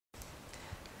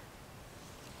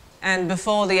And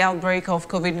before the outbreak of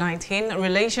COVID-19, a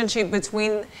relationship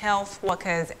between health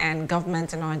workers and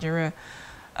government in Nigeria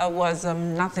was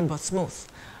nothing but smooth.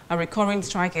 A recurring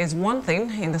strike is one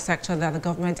thing in the sector that the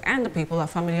government and the people are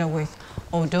familiar with,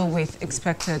 although with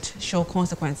expected show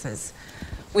consequences.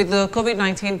 With the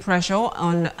COVID-19 pressure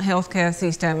on healthcare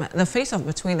system, the face-off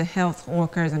between the health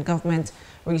workers and government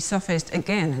resurfaced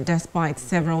again, despite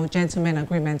several gentlemen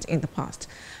agreements in the past.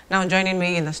 Now joining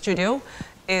me in the studio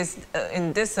is,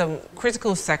 in this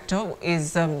critical sector,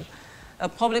 is a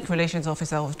public relations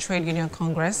officer of Trade Union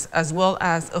Congress, as well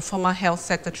as a former health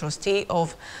sector trustee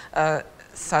of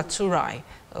SATURAI,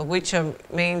 which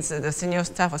means the Senior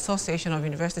Staff Association of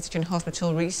University Teaching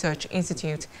Hospital Research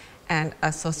Institute and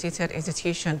Associated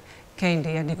Institution, Kende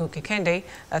Adigoke. Kende,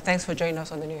 thanks for joining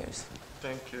us on the news.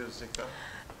 Thank you, Zika.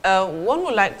 One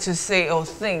would like to say or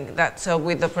think that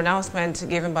with the pronouncement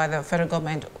given by the federal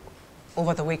government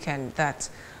over the weekend that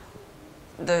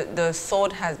the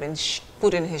sword has been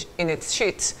put in its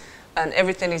sheath and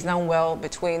everything is now well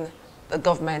between the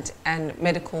government and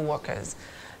medical workers.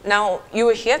 Now, you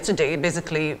were here today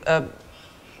basically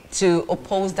to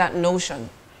oppose that notion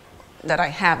that I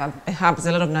have, and perhaps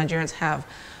a lot of Nigerians have.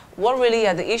 What really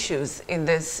are the issues in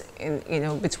this,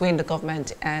 between the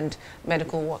government and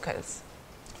medical workers?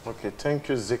 Okay, thank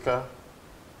you, Zika.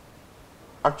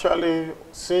 Actually,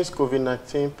 since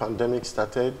COVID-19 pandemic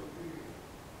started,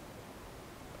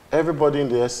 everybody in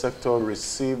the health sector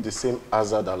received the same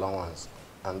hazard allowance,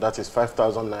 and that is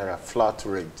 5,000 naira flat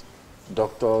rate.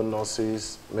 Doctors,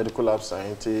 nurses, medical lab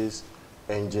scientists,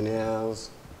 engineers,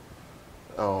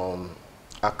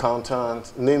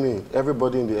 accountants, naming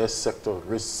everybody in the health sector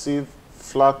received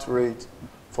flat rate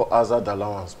for hazard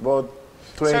allowance. But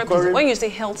to encourage, when you say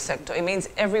health sector, it means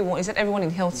everyone. Is that everyone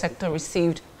in health sector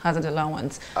received hazard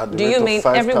allowance? Do you mean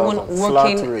everyone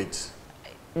working? Flat rate.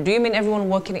 Do you mean everyone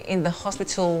working in the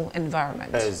hospital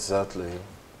environment? Exactly.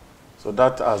 So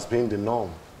that has been the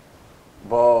norm.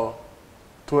 But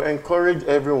to encourage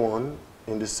everyone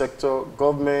in the sector,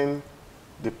 government,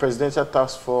 the presidential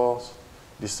task force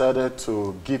decided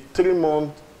to give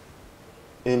 3-month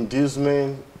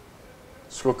inducement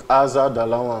stroke hazard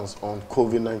allowance on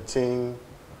COVID-19.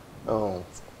 On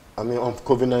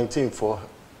COVID-19 for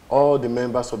all the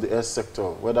members of the health sector,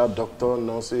 whether doctors,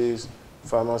 nurses,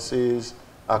 pharmacists,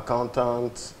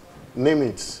 accountants, name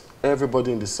it,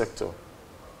 everybody in the sector.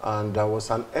 And there was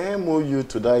an MOU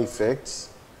to that effect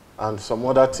and some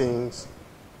other things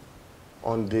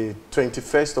on the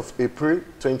 21st of April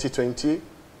 2020.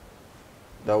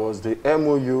 There was the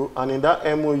MOU, and in that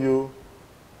MOU,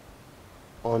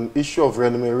 on issue of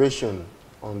remuneration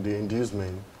on the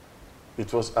inducement,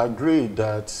 it was agreed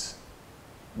that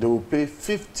they will pay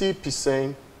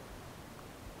 50%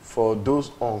 for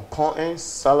those on CONS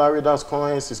salary. That's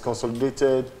CONS is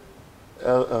consolidated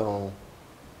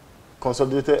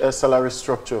salary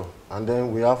structure. And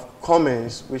then we have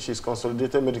COMENS, which is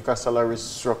consolidated medical salary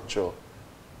structure.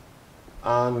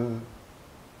 And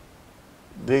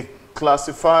they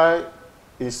classify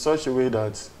in such a way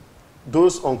that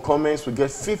those on COMENS will get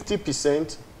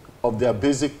 50% of their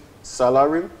basic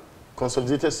salary,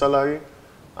 consolidated salary,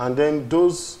 and then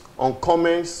those on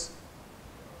COMENS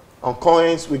will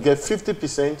get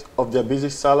 50% of their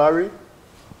basic salary.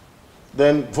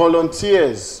 Then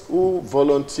volunteers who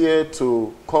volunteer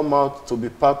to come out to be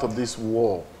part of this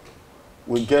war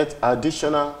will get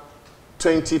additional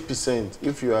 20%.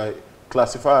 If you are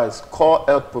classified as core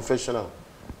health professional,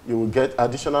 you will get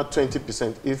additional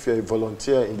 20% if you're a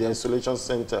volunteer in the isolation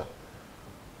center.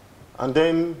 And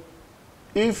then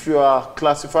if you are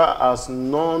classified as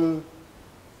non-clinical,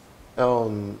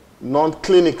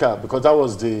 because that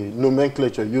was the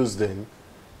nomenclature used then,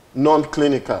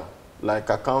 non-clinical, like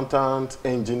accountants,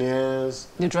 engineers.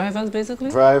 The drivers, basically?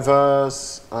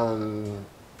 Drivers and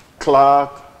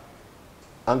clerk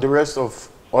and the rest of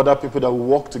other people that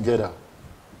work together.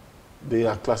 They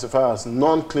are classified as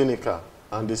non-clinical.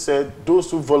 And they said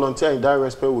those who volunteer in that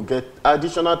respect will get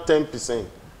additional 10%.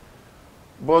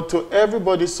 But to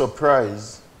everybody's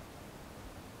surprise,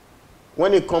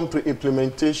 when it comes to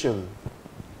implementation,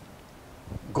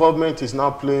 government is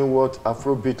now playing what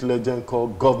Afrobeat legend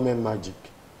called government magic.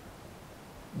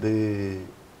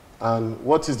 And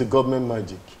what is the government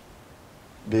magic?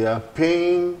 They are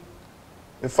paying,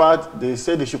 in fact, they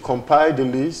say they should compile the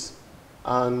list.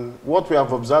 And what we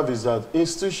have observed is that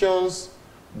institutions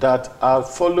that are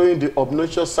following the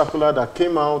obnoxious circular that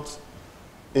came out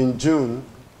in June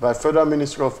by Federal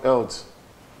Ministry of Health,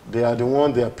 they are the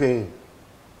ones they are paying.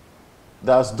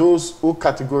 That's those who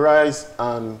categorize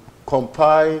and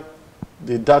compile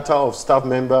the data of staff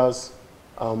members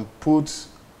and put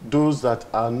those that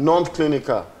are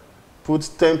non-clinical put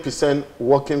 10%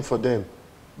 working for them.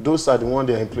 Those are the ones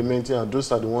they are implementing, and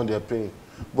those are the ones they are paying.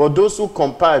 But those who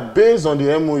compile based on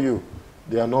the MOU,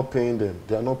 they are not paying them.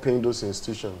 They are not paying those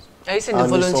institutions. Are you saying the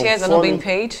volunteers are not being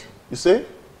paid? You say?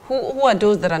 Who are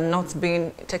those that are not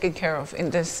being taken care of in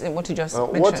this, in what you just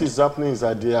mentioned? What is happening is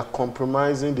that they are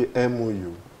compromising the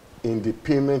MOU in the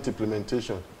payment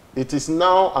implementation. It is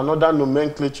now another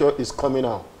nomenclature is coming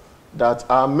out that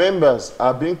our members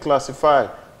are being classified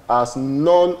as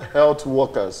non-health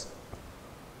workers.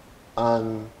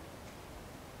 And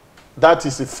that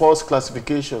is a false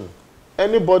classification.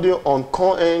 Anybody on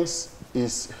CONEX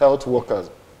is health workers.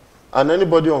 And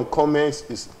anybody on CONEX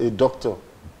is a doctor,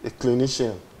 a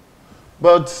clinician.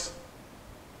 But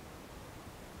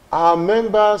our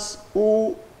members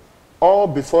who all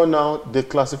before now, they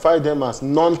classify them as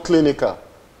non-clinical.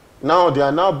 Now they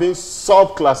are now being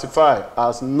sub-classified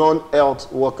as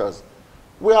non-health workers.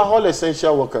 We are all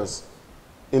essential workers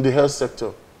in the health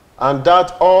sector. And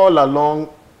that all along,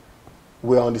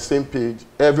 we're on the same page.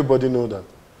 Everybody knows that.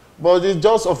 But it's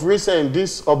just of recent,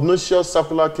 this obnoxious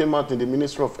circular came out in the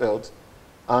Ministry of Health,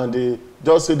 and they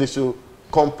just said they should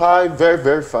compile very,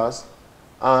 very fast.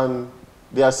 And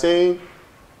they are saying,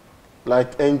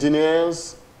 like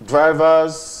engineers,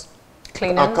 drivers,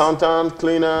 accountants,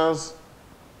 cleaners,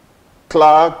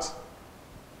 clerks,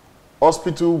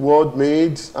 hospital ward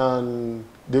maids, and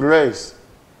the rest,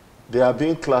 they are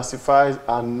being classified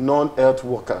as non-health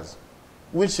workers,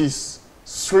 which is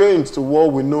strange to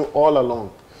what we know all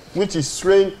along, which is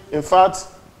strange. In fact,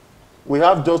 we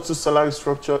have just two salary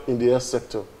structure in the health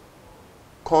sector,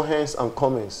 CONEX and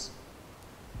COMEX.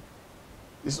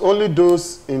 It's only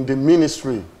those in the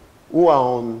ministry who are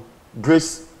on grade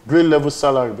level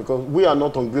salary, because we are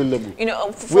not on grade level. You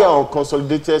know, we are on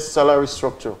consolidated salary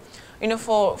structure. You know,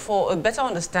 for a better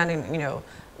understanding, you know,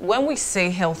 when we say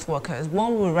health workers,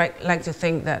 one would like to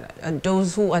think that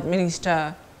those who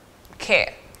administer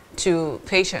care to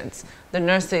patients, the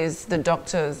nurses, the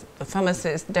doctors, the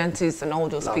pharmacists, dentists, and all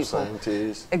those people.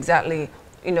 Scientists. Exactly.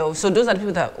 You know, so those are the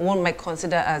people that one might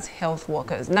consider as health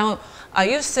workers. Now, are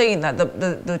you saying that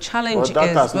the challenge is that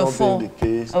has before... not been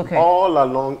the case. Okay. All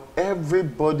along,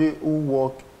 everybody who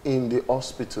works in the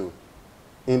hospital,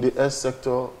 in the health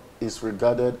sector, is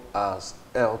regarded as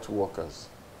health workers.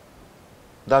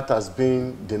 That has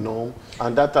been the norm,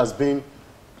 and that has been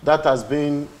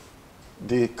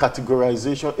the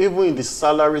categorization, even in the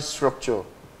salary structure.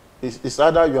 It's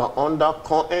either you are under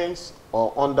CONEX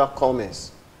or under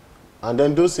COMEX. And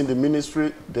then those in the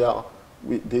ministry,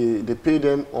 they pay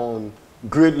them on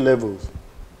grade levels.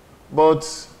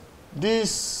 But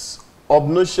this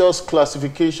obnoxious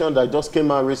classification that just came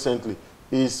out recently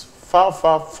is far,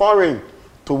 far foreign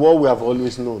to what we have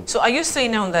always known. So are you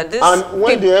saying now that this... And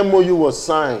when the MOU was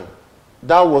signed,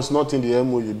 that was not in the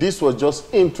MOU. This was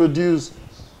just introduced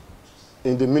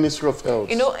in the Ministry of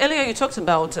Health. You know, earlier you talked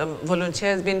about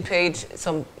volunteers being paid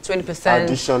some 20%.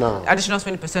 Additional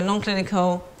 20%,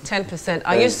 non-clinical 10%.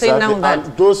 Are you saying now that...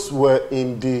 And those were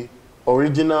in the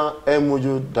original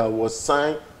MOU that was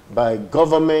signed by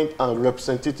government and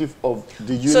representative of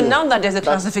the union. So now that there's a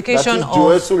classification of...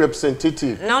 That is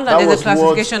representative. Now that there's a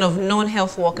classification of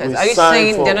non-health workers, are you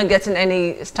saying they're not getting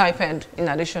any stipend in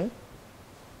addition?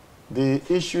 The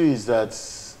issue is that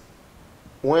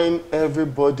when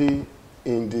everybody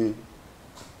in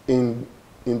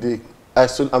the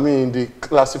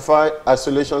classified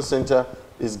isolation center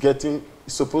is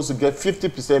supposed to get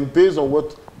 50% based on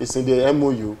what is in the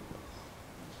MOU,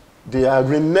 they are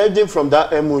reneging from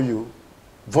that MOU,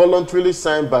 voluntarily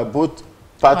signed by both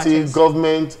parties,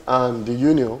 government and the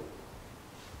union,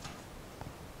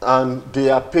 and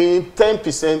they are paying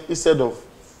 10% instead of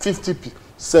 50%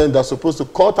 that's supposed to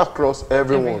cut across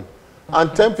everyone.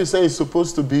 And 10% is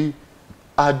supposed to be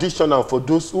additional for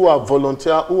those who are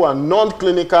volunteer, who are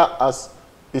non-clinical, as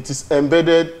it is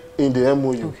embedded in the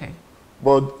MOU. Okay.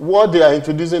 But what they are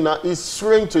introducing now is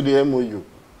shrink to the MOU.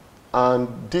 And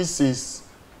this is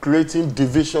creating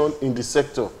division in the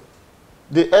sector.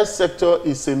 The health sector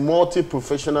is a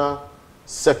multi-professional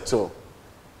sector,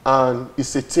 and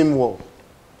it's a teamwork.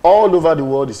 All over the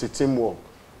world, it's a teamwork.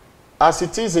 As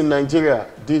it is in Nigeria,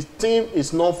 the team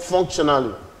is not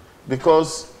functionally,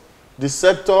 because the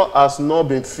sector has not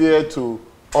been fair to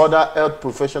other health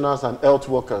professionals and health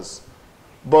workers.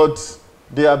 But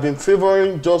they have been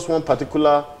favoring just one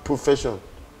particular profession.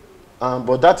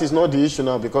 But that is not the issue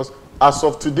now, because as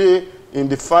of today, in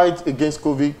the fight against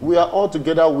COVID, we are all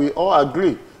together, we all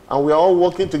agree, and we are all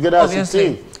working together as a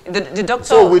team. The doctor...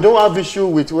 So we don't have issue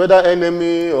with whether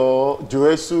NME or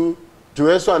Juesu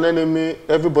and NME,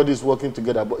 everybody is working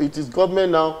together. But it is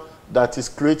government now that is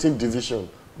creating division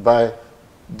by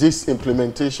this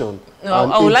implementation. No,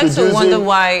 I would like to wonder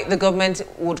why the government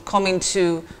would come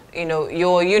into, you know,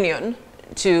 your union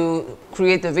to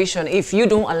create the vision if you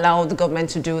don't allow the government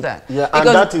to do that. Yeah, because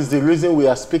and that is the reason we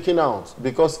are speaking out,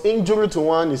 because injury to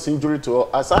one is injury to all.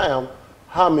 As I'm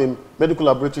a medical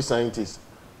laboratory scientist.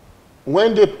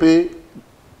 When they pay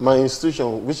my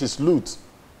institution, which is LUT,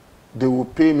 they will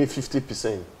pay me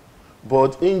 50%.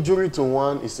 But injury to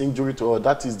one is injury to all.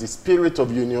 That is the spirit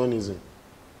of unionism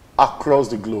across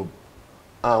the globe.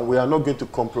 And we are not going to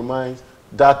compromise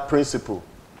that principle.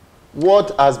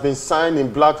 What has been signed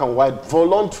in black and white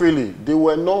voluntarily, they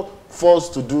were not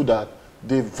forced to do that.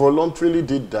 They voluntarily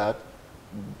did that.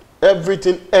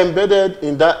 Everything embedded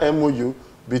in that MOU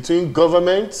between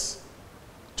governments,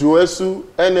 JOESU,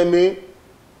 NMA,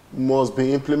 must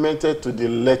be implemented to the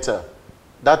letter.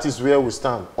 That is where we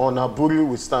stand. On Aburi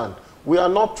we stand. We are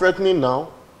not threatening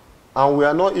now, and we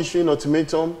are not issuing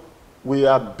ultimatum. We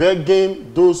are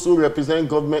begging those who represent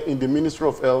government in the Ministry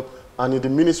of Health and in the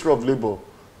Ministry of Labor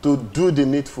to do the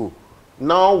needful.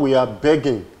 Now we are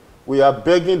begging. We are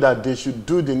begging that they should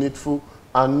do the needful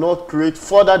and not create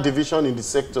further division in the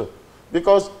sector.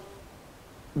 Because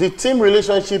the team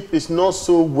relationship is not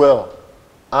so well.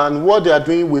 And what they are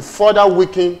doing will further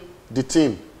weaken the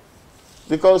team.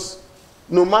 Because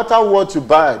no matter what you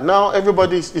buy, now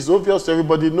everybody is obvious to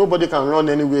everybody, nobody can run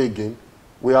anywhere again.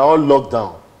 We are all locked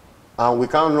down. And we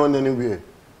can't run anywhere.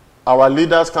 Our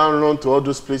leaders can't run to all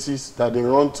those places that they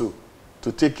run to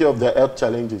take care of their health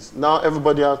challenges. Now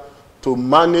everybody has to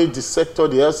manage the sector,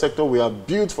 the health sector we have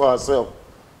built for ourselves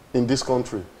in this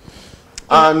country.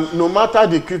 And no matter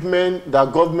the equipment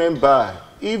that government buy,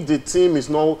 if the team is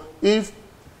not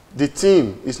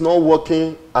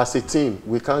working as a team,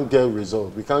 we can't get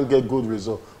results. We can't get good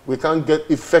results. We can't get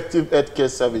effective healthcare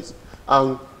service.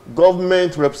 And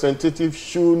government representatives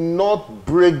should not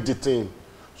break the team.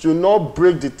 Should not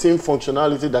break the team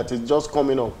functionality that is just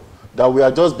coming up, that we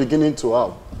are just beginning to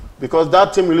have. Because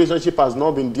that team relationship has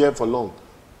not been there for long.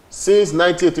 Since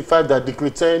 1985 that Decree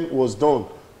 10 was done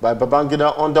by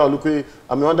Babangida under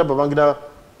Babangida,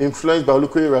 influenced by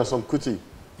Olukoye Ransom Kuti,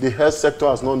 the health sector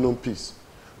has not known peace.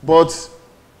 But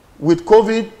with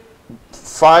COVID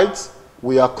fight,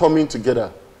 we are coming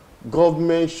together.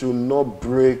 Government should not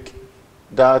break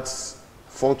that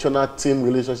functional team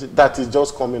relationship that is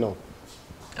just coming up.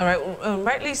 All right,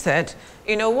 rightly said.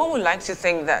 You know, one would like to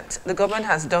think that the government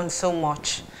has done so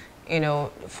much, you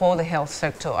know, for the health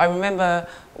sector. I remember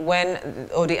when,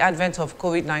 or the advent of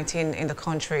COVID-19 in the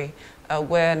country,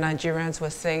 where Nigerians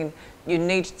were saying you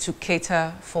need to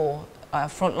cater for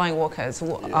frontline workers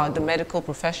who are the medical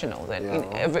professionals and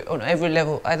on every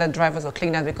level, either drivers or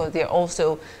cleaners, because they are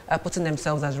also putting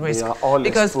themselves at risk. We are all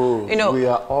exposed. You know, we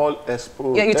are all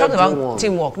exposed. Yeah, you talked about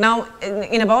teamwork. Now,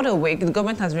 in about a week, the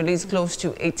government has released close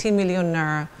to 18 million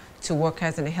naira to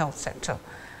workers in the health sector.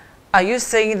 Are you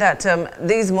saying that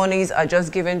these monies are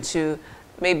just given to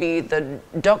maybe the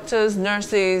doctors,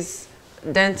 nurses,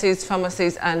 dentists,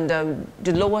 pharmacists, and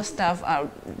the lower staff are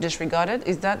disregarded?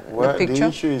 Is that the picture? The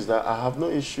issue is that I have no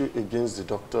issue against the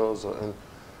doctors.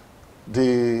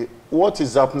 What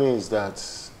is happening is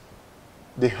that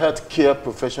the healthcare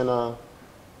professional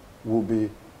will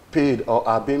be paid or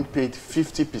are being paid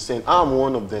 50%. I'm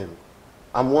one of them.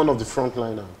 I'm one of the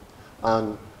frontliners,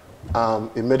 and I'm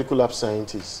a medical lab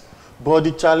scientist. But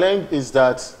the challenge is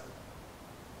that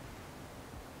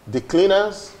the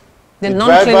cleaners, the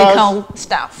non-clinical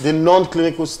staff, the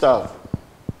non-clinical staff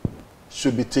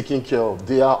should be taken care of.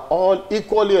 They are all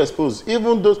equally exposed.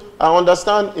 Even those, I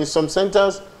understand in some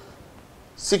centers,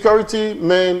 security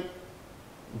men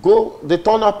they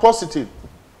turn up positive.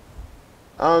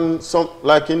 And some,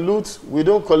 like in LUT, we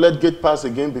don't collect gate pass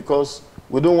again because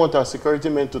we don't want our security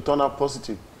men to turn up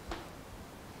positive.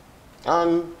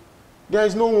 And there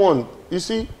is no one. You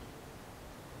see,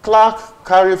 clerk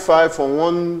carry file from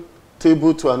one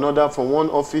table to another, from one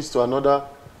office to another,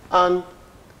 and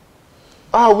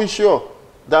are we sure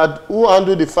that who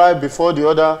handled the file before the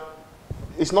other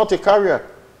is not a carrier?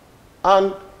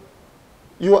 And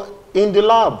you are in the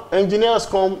lab, engineers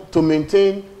come to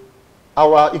maintain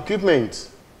our equipment.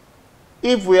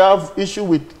 If we have issue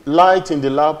with light in the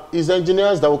lab, it's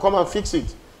engineers that will come and fix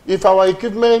it. If our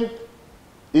equipment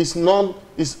is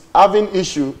having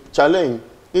issue, challenge,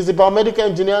 it's the biomedical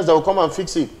engineers that will come and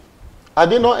fix it. Are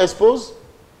they not exposed?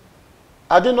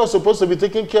 Are they not supposed to be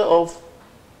taken care of?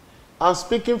 I'm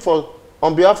speaking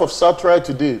on behalf of Southside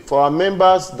today, for our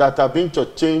members that are being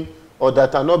chained or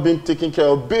that are not being taken care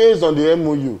of based on the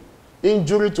MOU.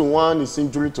 Injury to one is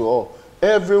injury to all.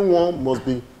 Everyone must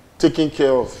be taken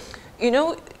care of. You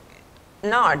know,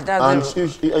 NARD,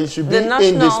 it should be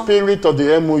in the spirit of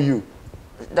the MOU.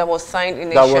 That was signed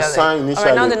initially. That was signed initially.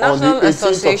 All right, now the National on the 18th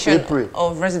Association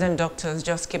of Resident Doctors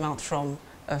just came out from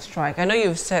a strike. I know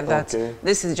you've said that Okay.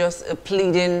 this is just a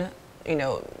pleading,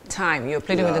 time. You're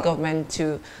pleading with the government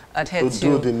to adhere to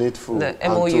do the needful. The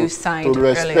MOU signed to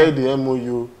respect earlier. the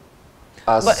MOU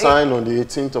as signed on the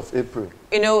 18th of April.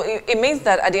 It means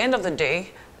that at the end of the day,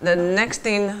 the next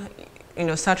thing,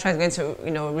 SATRA is going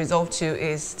to, resolve to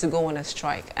is to go on a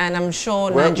strike. And I'm sure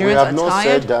Nigerians are tired. We have not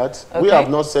said that. Okay. We have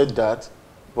not said that,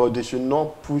 but they should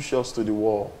not push us to the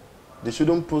wall. They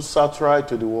shouldn't push SATRA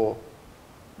to the wall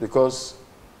because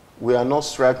we are not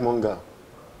strike monger.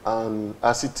 And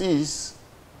as it is,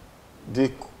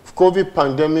 the COVID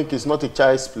pandemic is not a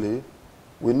child's play.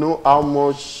 We know how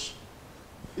much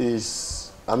we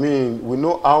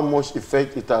know how much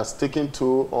effect it has taken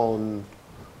to on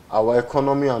our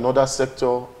economy and other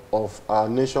sector of our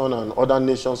nation and other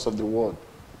nations of the world.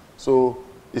 So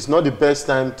it's not the best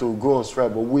time to go on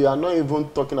strike, but we are not even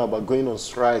talking about going on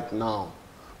strike now.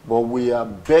 But we are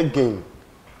begging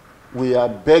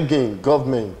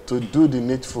government to do the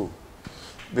needful.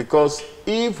 Because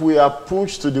if we are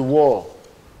pushed to the wall,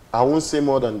 I won't say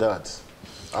more than that.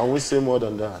 I won't say more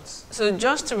than that. So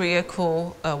just to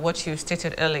re-echo what you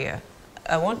stated earlier,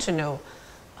 I want to know,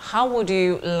 how would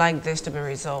you like this to be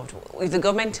resolved? If the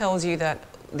government tells you that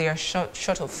they are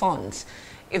short of funds,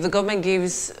 if the government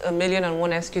gives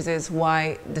 1,000,001 excuses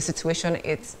why the situation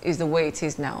is the way it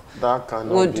is now, that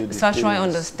cannot would be the SATRA case.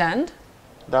 understand?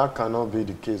 That cannot be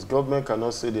the case. Government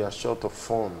cannot say they are short of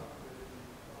funds.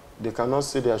 They cannot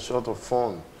say they are short of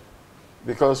funds.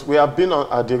 Because we have been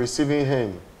at the receiving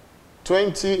end.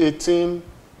 2018,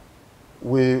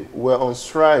 we were on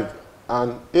strike,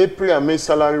 and April and May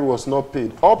salary was not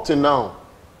paid. Up to now,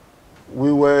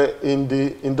 we were in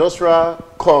the industrial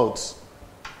courts,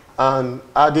 and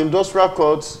at the industrial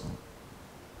courts,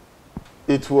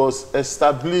 it was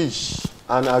established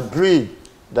and agreed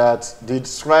that the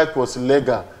strike was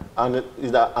illegal and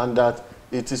that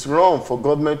it is wrong for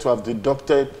government to have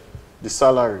deducted the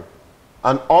salary.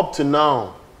 And up to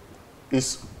now,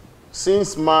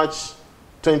 since March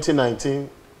 2019,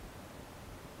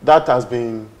 that has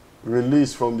been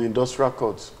released from the industrial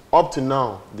courts. Up to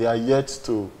now, they are yet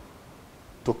to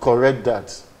correct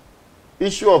that.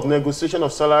 Issue of negotiation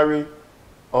of salary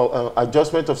or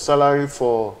adjustment of salary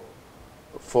for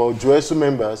JOESU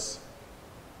members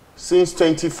since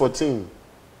 2014,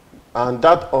 and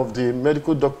that of the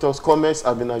medical doctors' comments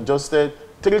have been adjusted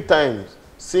 3 times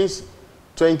since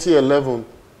 2011.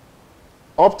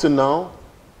 Up to now,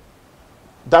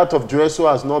 that of JOESU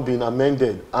has not been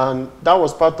amended, and that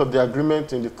was part of the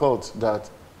agreement in the court that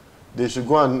we should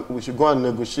go and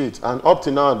negotiate. And up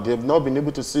to now, they have not been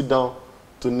able to sit down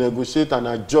to negotiate and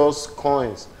adjust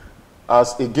coins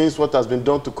as against what has been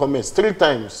done to comments 3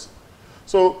 times.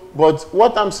 So, but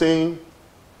what I'm saying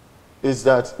is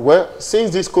that, well,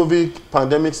 since this COVID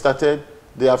pandemic started,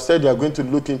 they have said they are going to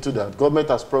look into that. Government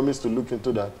has promised to look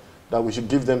into that we should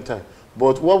give them time.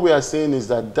 But what we are saying is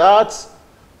that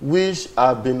which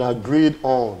have been agreed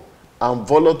on and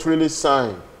voluntarily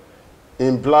signed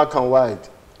in black and white,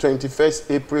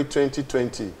 21st April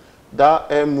 2020, that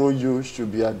MOU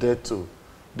should be adhered to.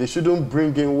 They shouldn't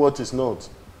bring in what is not.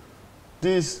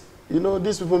 These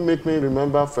people make me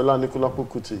remember Fela Anikulapo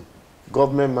Kuti,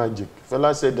 government magic.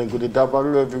 Fela said, then go to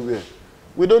Dabaru everywhere.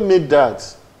 We don't need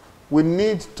that. We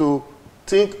need to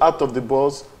think out of the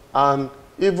box and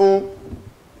even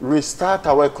restart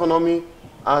our economy.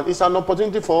 And it's an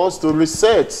opportunity for us to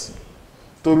reset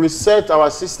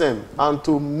our system and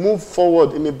to move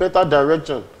forward in a better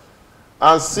direction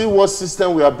and see what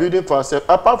system we are building for ourselves.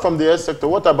 Apart from the health sector,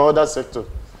 what about other sectors?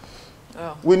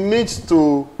 Oh. We need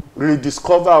to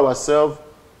rediscover ourselves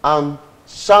and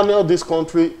channel this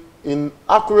country in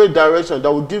accurate direction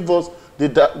that will give us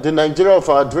the Nigeria of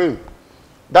our dream.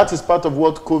 That is part of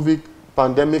what COVID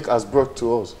pandemic has brought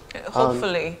to us.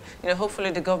 Hopefully,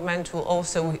 hopefully the government will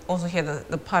also hear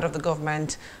the part of the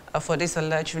government for this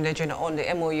alleged religion on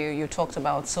the MOU you talked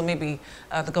about. So maybe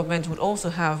the government would also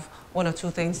have 1 or 2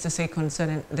 things to say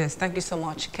concerning this. Thank you so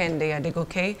much, Kende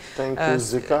Adegoke. Thank you,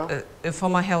 Zika. A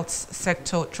former health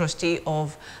sector trustee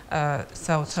of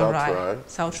South Rai.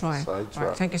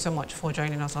 Right. Thank you so much for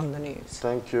joining us on the news.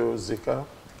 Thank you, Zika.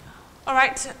 All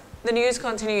right, the news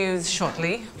continues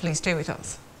shortly. Please stay with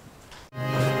us.